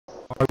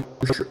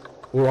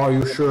Or are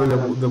you sure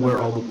that there were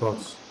all the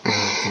pots?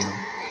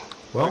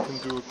 Well, I can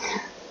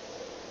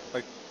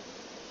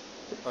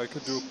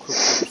do a quick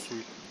rubber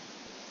sweep.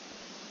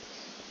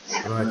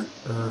 Right.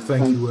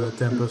 Thank you,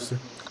 Tempester.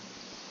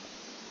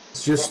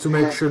 It's just to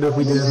make sure that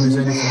we didn't miss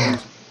anything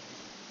else.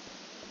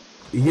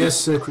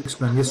 Yes,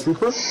 Krigsman. Yes,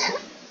 Trooper?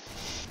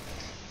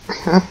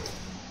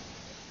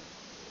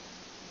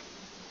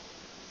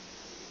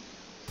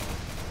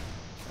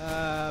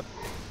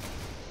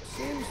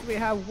 Seems we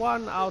have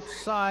one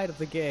outside of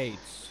the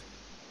gates.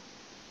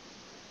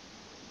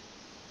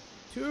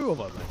 Two of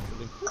them,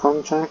 actually.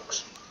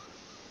 Contacts.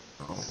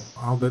 Oh,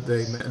 I'll bet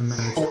they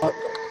managed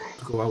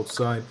to go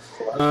outside.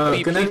 Can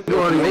Open the main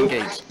anybody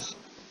gate.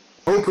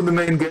 open the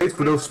main gate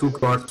for those two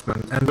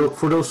guardsmen? And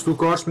for those two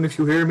guardsmen, if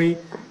you hear me,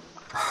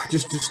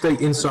 just stay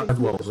inside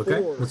walls,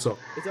 okay? That's all.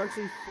 It's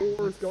actually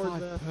 4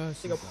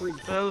 guardsmen. A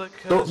priest.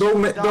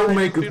 Don't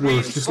make it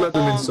worse. Just let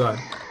them inside.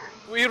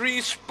 We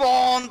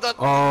respawned at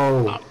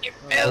Oh,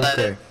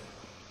 okay.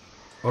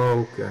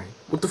 Okay.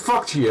 What the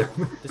fuck, here?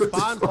 The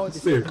spawn point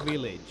is in the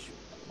village.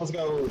 Let's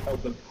go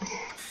help them.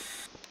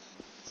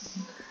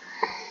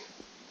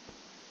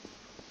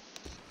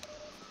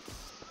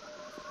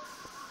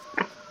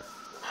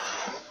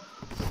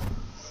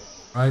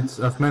 Right,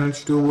 I've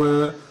managed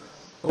to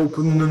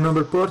open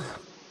another pod.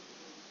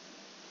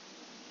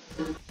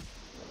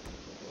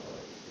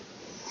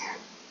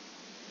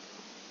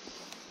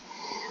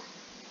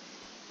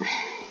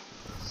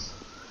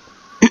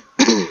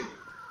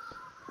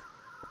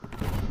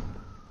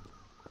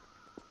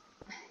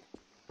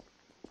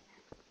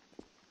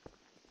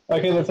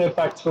 Okay, let's head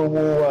back to the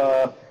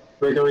wall,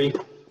 Gregory.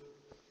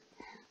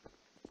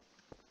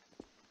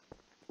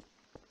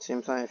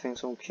 Seems like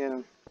everything's all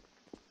pure.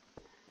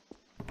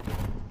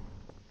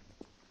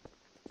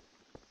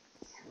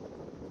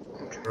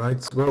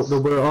 Right, well, there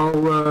were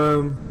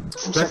all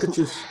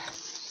packages.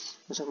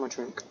 Let's have my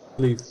drink.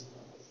 Leave.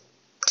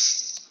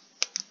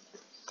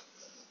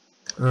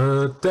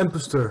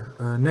 Tempester,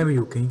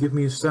 Nemiu, can you give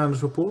me a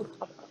status report?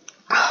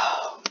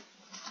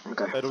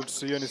 Okay. I don't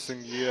see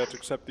anything yet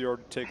except the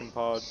already taken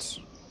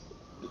pods.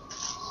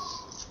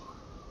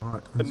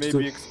 Alright, And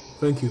maybe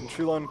thank you.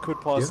 Trelon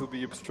could possibly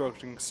be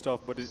obstructing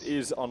stuff, but it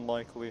is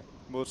unlikely.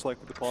 Most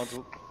likely the pods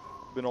have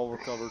been all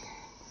recovered.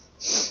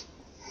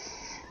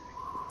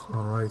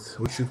 Alright,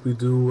 what should we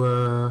do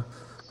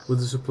with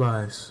the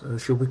supplies?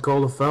 Should we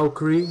call a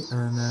Valkyrie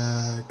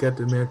and get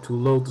them here to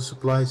load the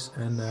supplies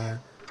and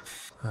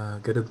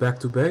get it back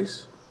to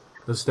base?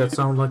 Does that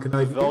sound like an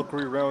idea?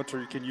 Valkyrie route,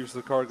 or you can use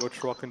the cargo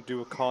truck and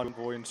do a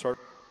convoy and start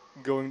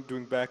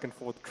doing back and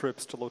forth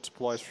trips to load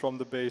supplies from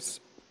the base,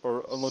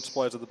 or unload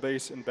supplies at the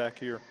base and back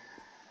here.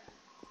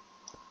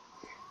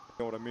 You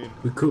know what I mean?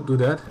 We could do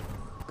that,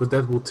 but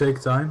that will take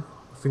time.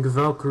 I think a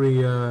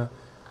Valkyrie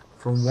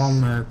from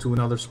one to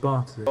another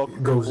spot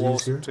goes will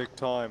also easier. take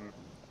time.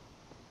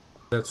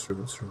 That's true,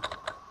 that's true.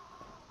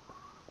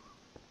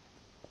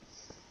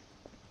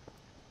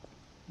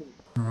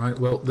 Alright,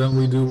 well then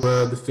we do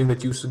the thing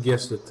that you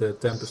suggested,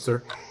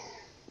 Tempester.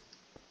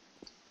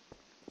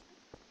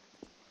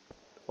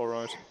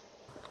 Alright.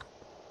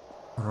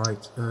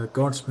 Alright,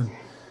 guardsmen,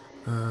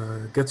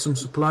 get some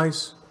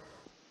supplies.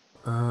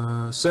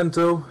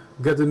 Cento,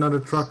 get another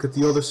truck at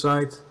the other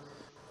side.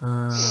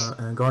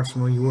 And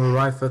guardsmen, when you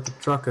arrive at the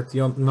truck at the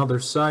another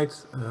side,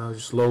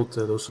 just load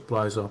those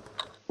supplies up.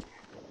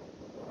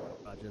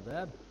 Roger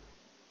that.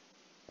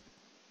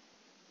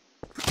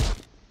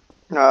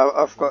 No,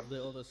 I've got.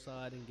 The other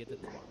side and get the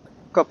truck.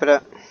 Copy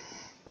that.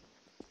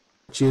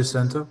 Cheers,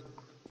 Cento.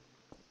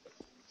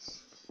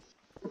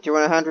 Do you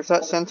want a hand with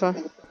that, Centaur?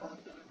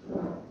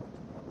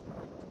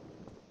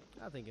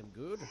 I think I'm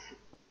good.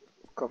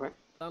 Copy.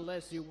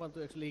 Unless you want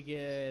to actually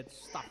get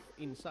stuff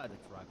inside the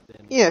truck,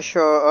 then. Yeah,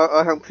 sure.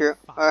 I'll help you.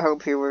 I'll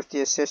help you with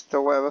the assist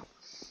or whatever.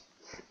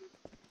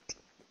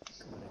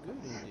 Good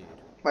indeed.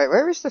 Wait,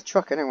 where is the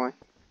truck anyway?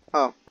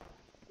 Oh,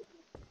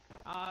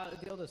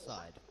 The other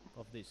side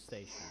of this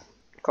station.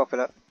 copy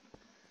that.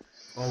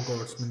 All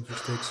guardsmen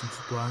just take some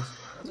supplies.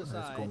 Other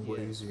That's side, going way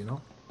yes. easy, you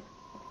know.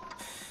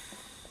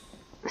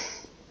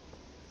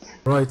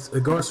 Right,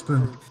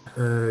 guardsman,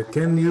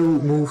 can you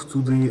move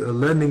to the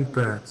landing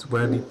pad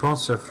where the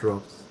pods have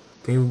dropped?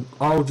 Can you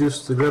all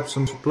just grab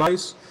some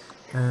supplies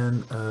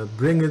and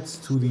bring it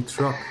to the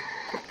truck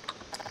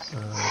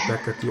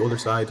back at the other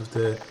side of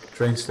the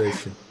train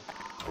station?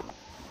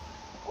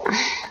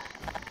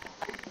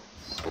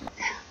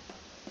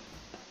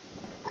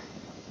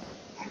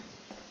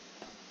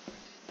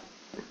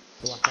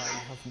 Black Eye, you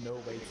have no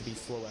way to be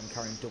slower and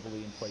carrying double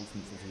E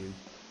emplacements as you.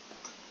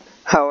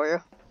 How are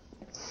you?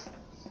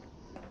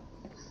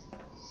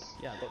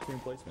 Yeah, I've got 2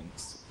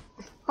 emplacements.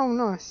 Oh,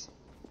 nice.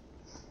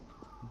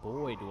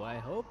 Boy, do I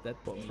hope that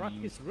But truck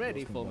you is ready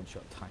mostly for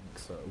one-shot tank,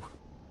 so...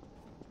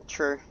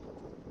 True.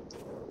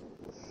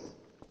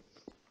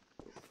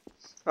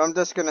 I'm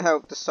just gonna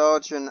help the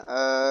sergeant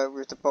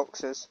with the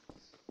boxes.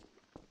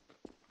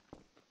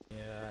 Yeah,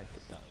 I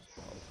did that as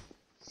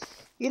well.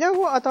 You know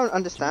what I don't Do you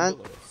understand?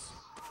 remember Lewis?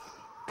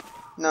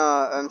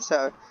 No,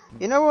 so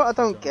You know what I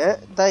don't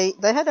get? They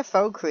had a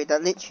Valkyrie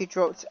that literally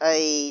dropped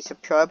a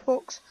supply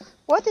box.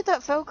 Why did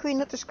that Valkyrie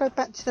not just go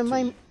back to the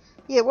main?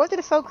 Yeah, why did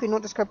the Valkyrie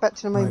not just go back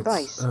to the main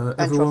Right, base? And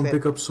everyone drop it?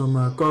 pick up some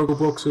cargo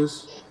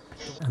boxes,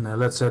 and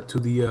let's head to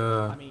the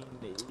I mean,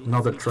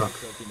 another it's truck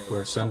sort of, you know,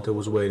 where Santa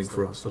was teleport waiting and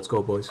for stuff, us. Let's but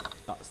go, boys.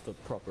 That's the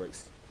proper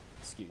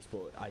excuse,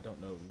 but I don't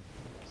know.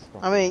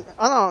 I mean,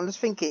 I don't know, I'm just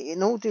thinking,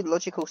 in all due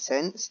logical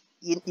sense,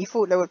 you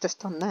thought they would have just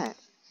done that.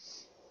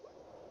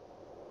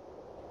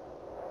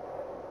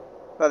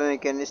 But then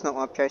again, it's not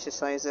my place to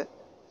say, is it?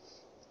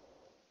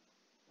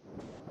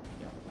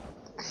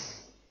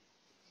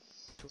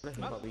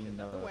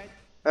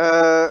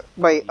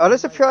 Wait, are the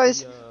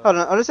supplies? Hold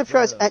on, are the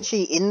supplies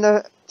actually in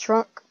the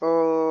truck,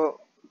 or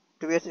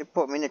do we have to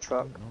put them in the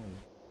truck?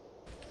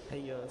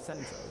 Hey,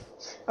 Sento.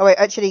 Oh wait,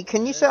 actually,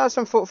 can you set out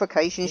some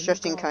fortifications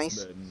just in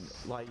case?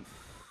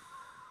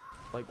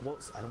 Like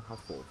what's? I don't have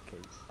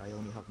fortifications. I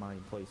only have my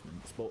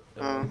emplacements. But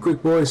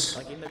Quick, boys.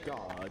 like in the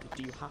guard,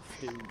 do you have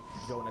to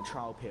go on a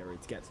trial period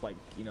to get like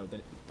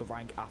the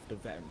rank after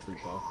veteran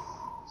trooper?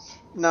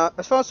 No,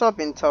 as far as I've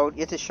been told, you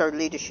have to show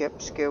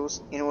leadership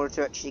skills in order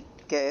to actually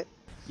get it.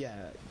 Yeah,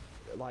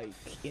 like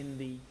in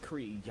the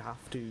creed, you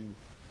have to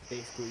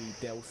basically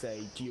they'll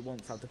say, do you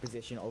want to have the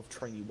position of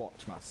trainee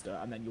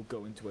watchmaster, and then you'll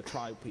go into a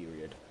trial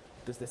period.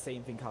 Does the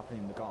same thing happen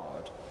in the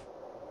guard?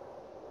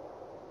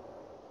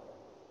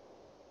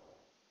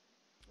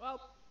 Well,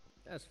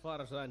 as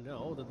far as I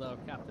know, that our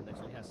captain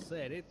actually has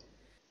said it,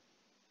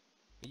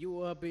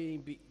 you are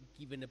being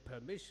given a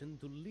permission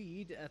to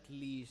lead at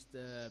least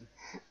a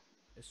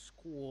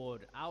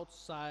squad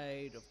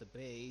outside of the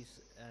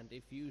base, and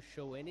if you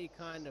show any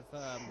kind of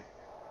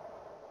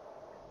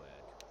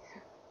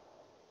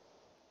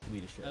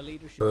Leadership.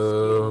 leadership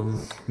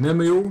skills,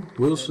 Nemuel, then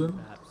Wilson,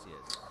 perhaps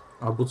yes.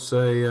 I would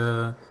say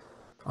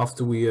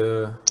after we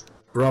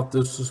brought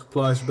the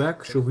supplies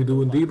back, should we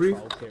do a debrief?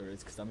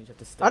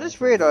 I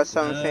just realised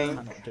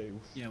something.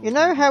 You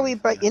know how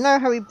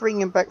we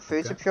bring in back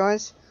food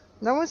supplies?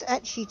 No one's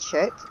actually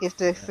checked if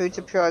the food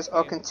supplies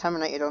are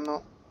contaminated or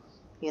not.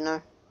 You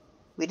know,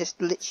 we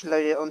just literally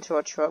loaded it onto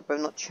our truck, but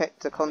not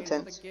checked the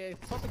contents.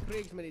 For the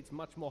Kriegsman, it's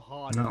much more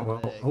hard. No,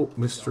 well, oh,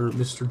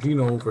 Mr.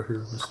 Gino over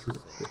here,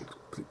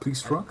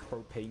 please truck.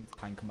 Propane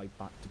tank on my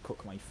back to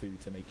cook my food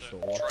to make sure.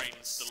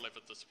 Trains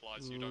delivered the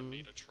supplies, you don't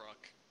need a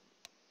truck.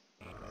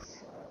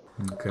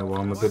 Okay,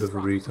 well, I'm a bit of a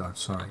retard,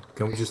 sorry.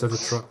 Can we just have a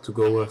truck to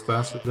go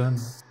faster then?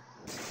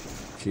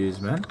 Cheers,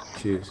 man.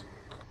 Cheers.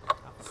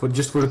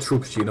 Just for the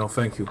troops, Gino,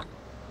 thank you.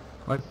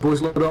 Alright,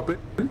 boys, load up it.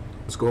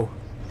 Let's go.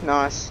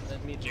 Nice. Do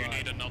you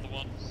need another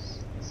one?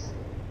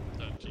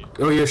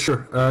 Oh, yeah,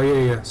 sure.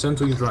 Yeah. Send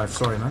to you drive.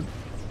 Sorry, man.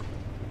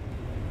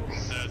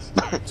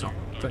 So,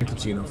 thank you,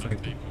 Gino.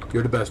 Thank you.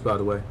 You're the best, by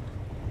the way.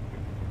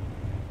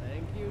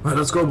 Thank you. Alright,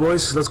 let's go,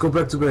 boys. Let's go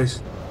back to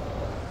base.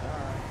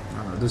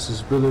 This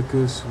is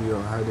Billicus. We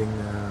are heading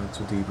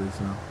to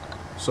debrief now.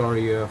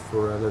 Sorry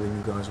for letting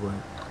you guys wait.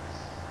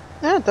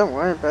 Yeah, don't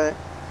worry about it.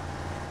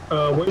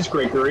 Where's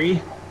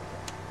Gregory?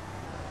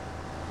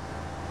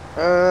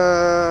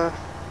 I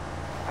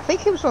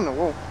think he was on the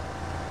wall.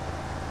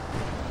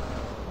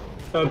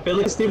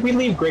 Billis, did we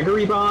leave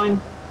Gregory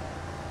behind?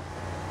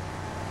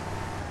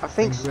 I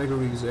think.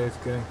 Gregory's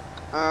AFK.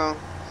 Oh.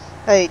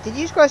 Hey, did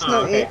you guys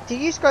notice? Okay.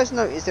 Did you guys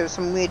notice there were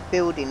some weird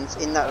buildings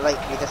in that lake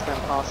we just went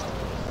past?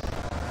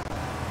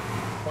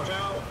 Watch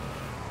out!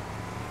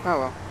 Oh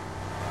well.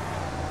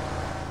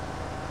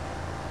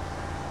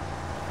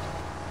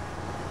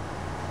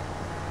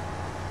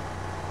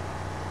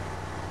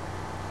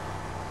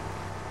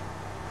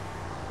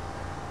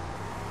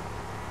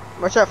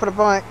 Watch out for the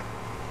bike.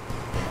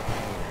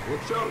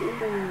 Watch out!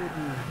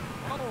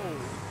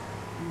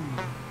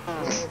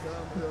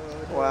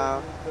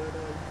 Wow.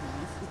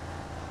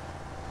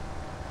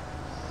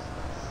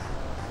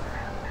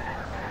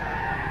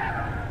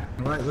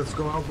 Alright, let's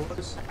go out,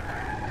 boys.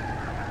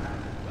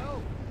 Oh,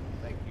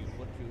 thank you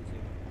for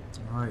choosing.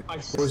 Alright, I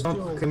boys,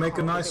 still can make a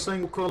can't nice get-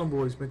 single column,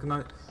 boys. Make a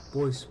nice,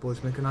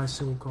 boys, make a nice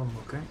single column,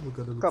 okay? We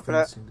gotta look Copy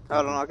that. fancy in the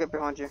Hold on, picture. I'll get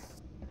behind you.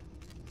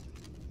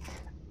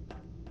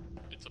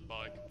 It's a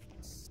bike.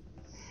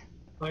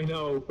 I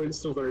know, but it's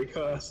still very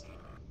cursed.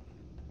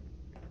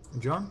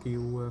 John, can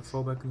you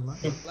fall back in line?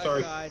 Black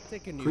Sorry. guy,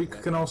 take a new Creek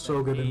weapon, can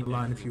also then get in aim the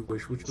line it. if you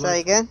wish. Would you Say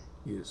like? again?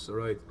 Yes,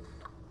 alright.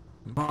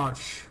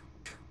 March.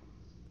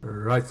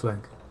 Right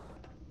flank.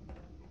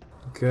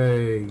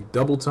 Okay,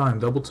 double time.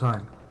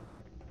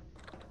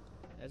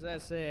 As I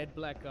said,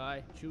 black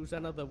guy, choose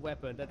another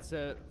weapon. That's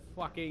a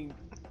fucking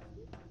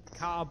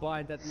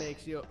carbine that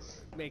makes your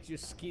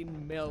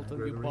skin melt on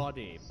your Gregory?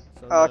 body.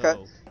 So Oh, okay.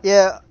 no.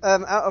 Yeah,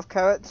 out of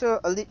character,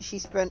 I literally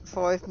spent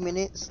 5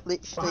 minutes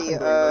literally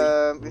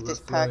with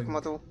this pack Flank.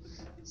 model.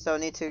 So I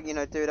need to, you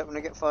know, do that when I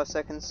get 5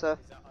 seconds, so.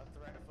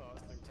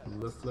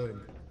 Left flank.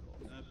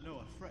 No,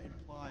 a threat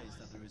implies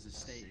that there is a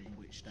state in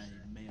which they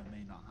may or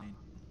may not mean.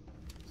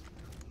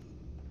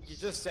 You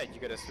just said you're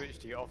going to switch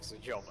to your officer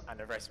job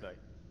and arrest me.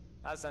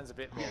 That sounds a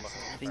bit more Yes, I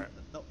like a think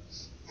threat.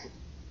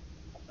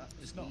 that,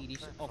 it's not.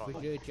 Swedish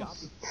officer job.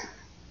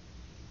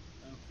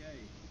 Okay.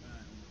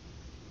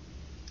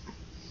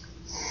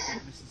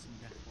 missing some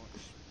death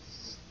watch.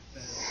 I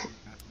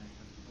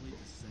believe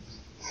this is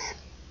everyone.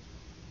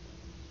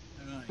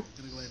 Alright,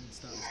 gonna go ahead and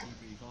start this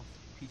debrief off.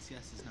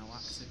 PTS is now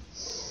active.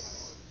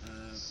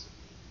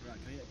 Right,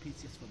 can I get a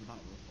PTS for the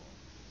battle report?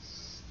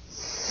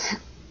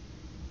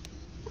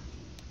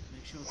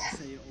 Make sure to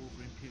say it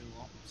over Imperial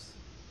Ops.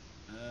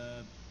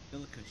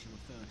 Billicus, you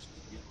were first.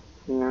 Yep.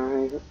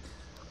 No.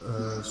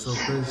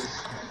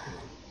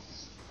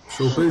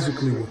 So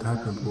basically what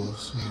happened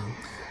was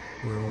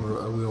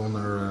we're on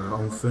our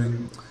own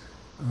thing.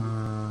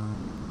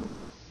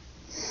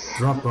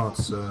 Drop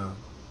bots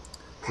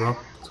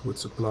dropped with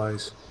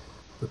supplies,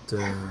 but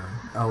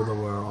Elder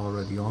were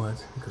already on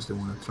it because they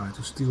want to try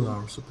to steal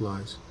our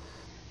supplies.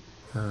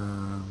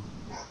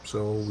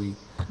 So we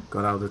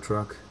got out of the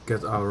truck,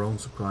 get our own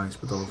supplies,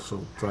 but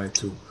also try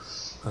to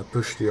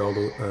push the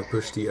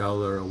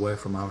Elder away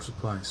from our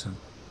supplies and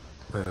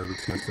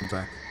retrieve them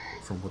back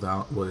from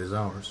what is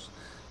ours.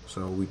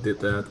 So we did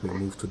that. We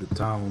moved to the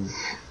town.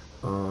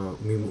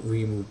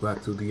 We moved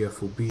back to the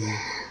FOB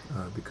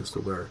because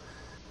there were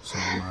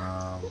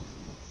some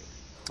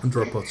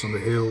drop pods on the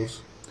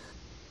hills.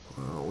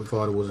 We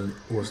thought it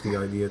was the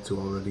idea to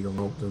already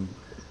unload them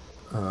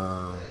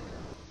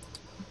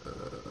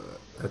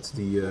at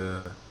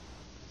the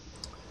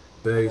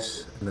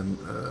base and then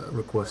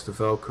request the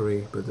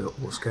Valkyrie, but that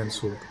was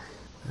cancelled.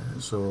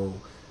 So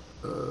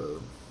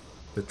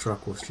the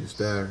truck was just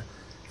there,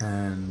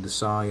 and the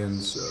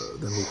Science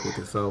they moved with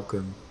the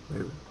Falcon.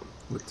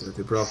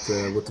 They brought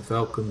with the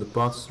Falcon the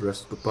pots, the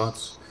rest of the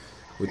pots,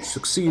 which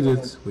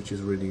succeeded, which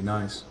is really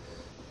nice.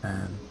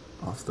 And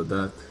after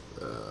that,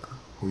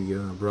 we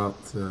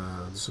brought the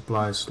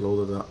supplies,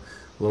 loaded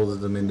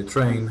them in the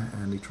train,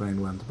 and the train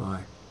went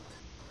by.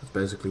 That's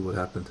basically what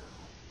happened.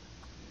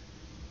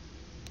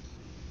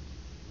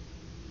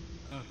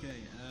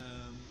 Okay,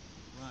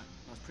 right,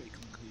 that's pretty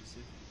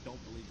conclusive. Don't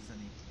believe there's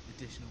any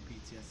additional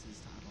PTSs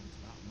to add on to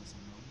that unless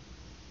I'm wrong.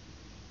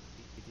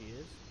 It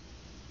is.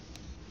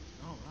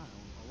 Oh, right,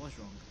 I was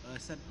wrong.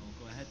 Sentinel,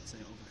 go ahead, say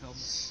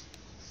overcomes.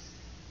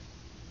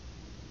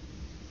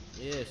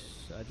 Yes,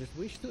 I just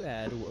wish to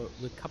add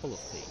a couple of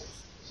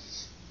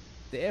things.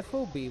 The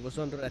FOB was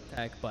under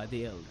attack by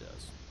the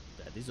Elders.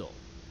 That is all.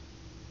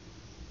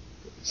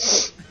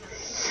 Okay.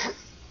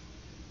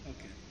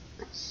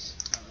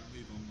 We'll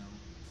move on now.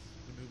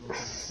 We'll move on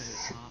to the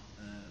third part.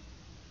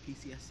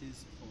 PCSs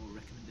for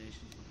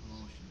recommendations for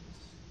promotions.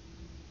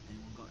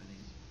 Anyone got any?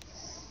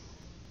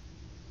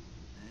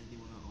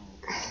 Anyone at all?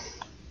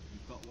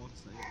 You've got one,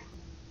 say it.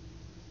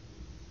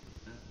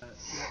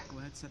 Yeah, go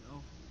ahead,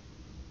 Sentinel.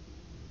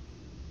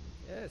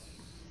 Yes,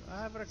 I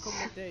have a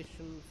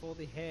recommendation for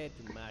the head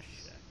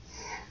masher,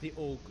 the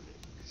Ogre.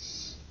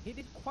 He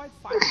did quite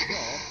fine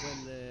job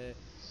when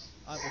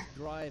I was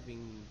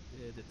driving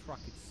the truck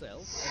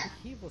itself, and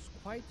he was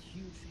quite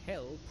huge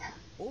help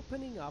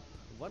opening up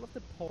one of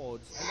the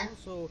pods and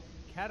also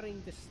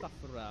carrying the stuff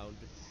around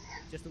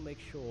just to make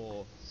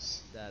sure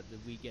that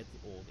we get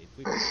all the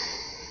equipment.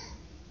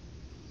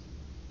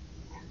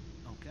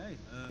 Okay,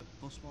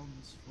 plus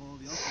ones for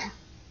the Ogre.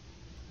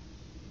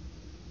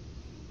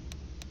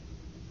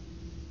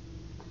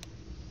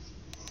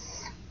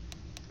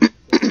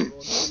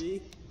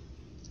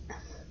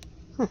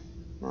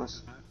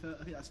 Nice.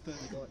 I think that's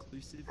fairly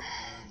conclusive.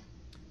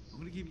 I'm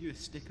going to give you a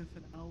sticker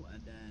for now,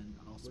 and then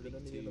I'll speak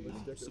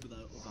to some of the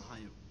other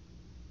higher.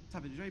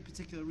 Tabby, is there any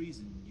particular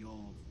reason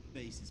your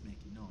base is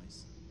making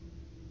noise?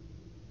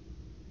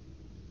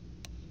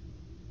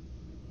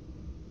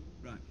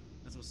 Right,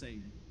 as I was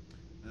saying,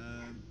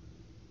 I'm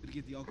going to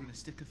give the Ogre a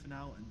sticker for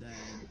now, and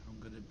then I'm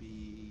going to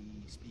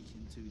be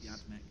speaking to the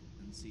admech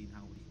and seeing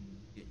how we can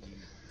get you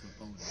to a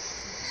bonus. So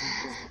I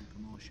presume it's the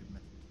promotion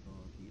method for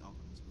the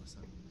Ogres, unless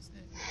I'm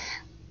mistaken.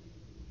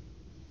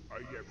 I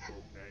am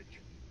bonehead.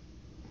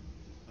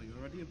 Oh, you're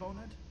already a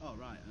bonehead? Oh,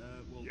 right.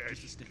 Well, yes.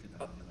 just a sticker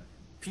then, anyway.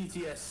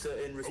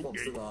 PTS in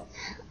response to that,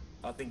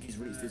 I think he's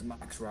reached his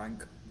max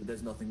rank, but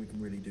there's nothing we can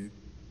really do.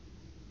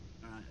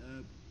 Alright,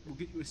 we'll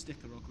get you a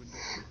sticker, Ogren, don't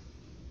worry.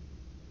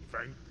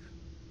 Thank.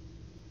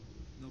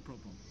 No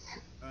problem.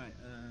 Alright,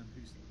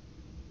 who's...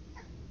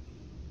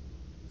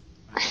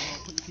 Alright,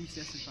 I'll put your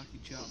PTSs back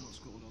in chat, I'm not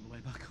scrolled all the way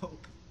back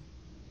up.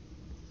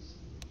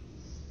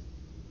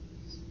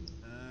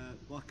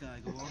 Black guy,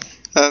 go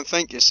on.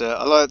 Thank you, sir.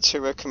 I'd like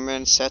to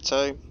recommend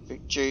Seto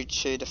due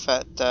to the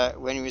fact that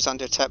when he was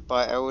under attack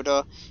by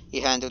Elder, he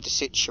handled the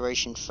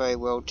situation very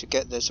well to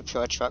get the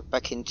supply truck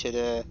back into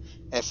the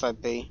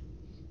FOB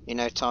in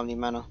a timely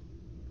manner.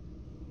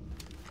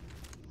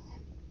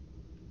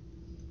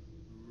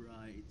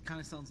 Right, it kind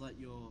of sounds like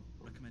you're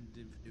recommending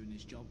him for doing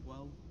his job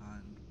well,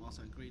 and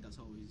whilst I agree that's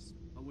always...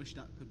 I wish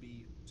that could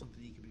be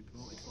something he could be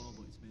promoted for,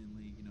 but it's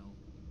mainly, you know,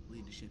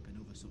 leadership and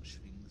other such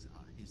things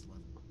at his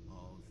level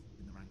of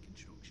in the ranking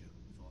structure,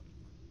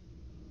 unfortunately.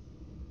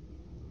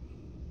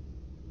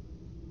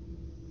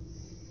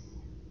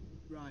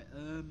 Right,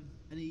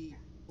 any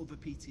other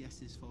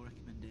PTSs for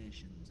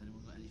recommendations?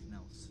 Anyone got anything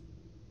else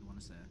you want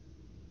to say?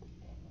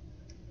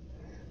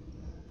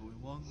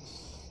 Going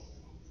once,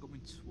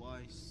 going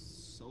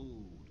twice,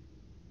 sold.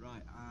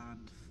 Right,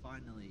 and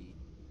finally,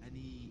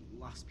 any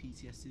last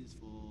PTSs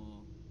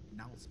for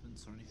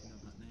announcements or anything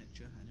of that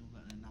nature? Anyone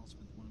got an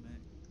announcement they want to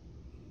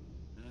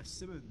make?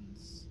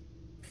 Simmons.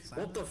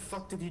 What the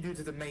fuck did you do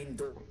to the main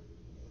door?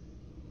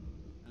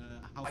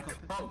 I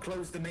can't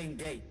close the main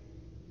gate.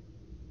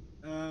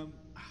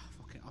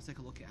 Fuck it, I'll take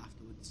a look at it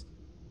afterwards.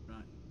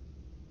 Right.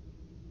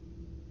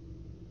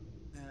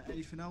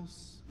 Anything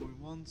else? Going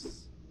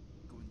once,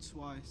 going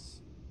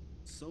twice.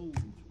 Sold.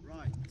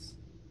 Right.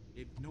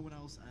 If no one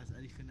else has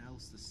anything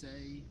else to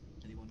say,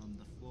 anyone on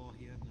the floor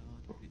here? No,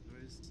 I don't think there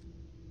is.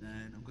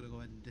 Then I'm going to go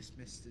ahead and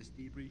dismiss this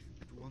debrief.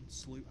 Everyone,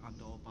 salute and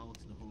or bow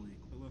to the Holy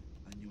Aquila,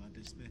 and you are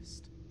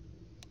dismissed.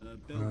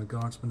 Bill,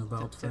 Guardsman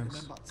about take the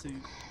face. men back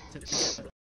to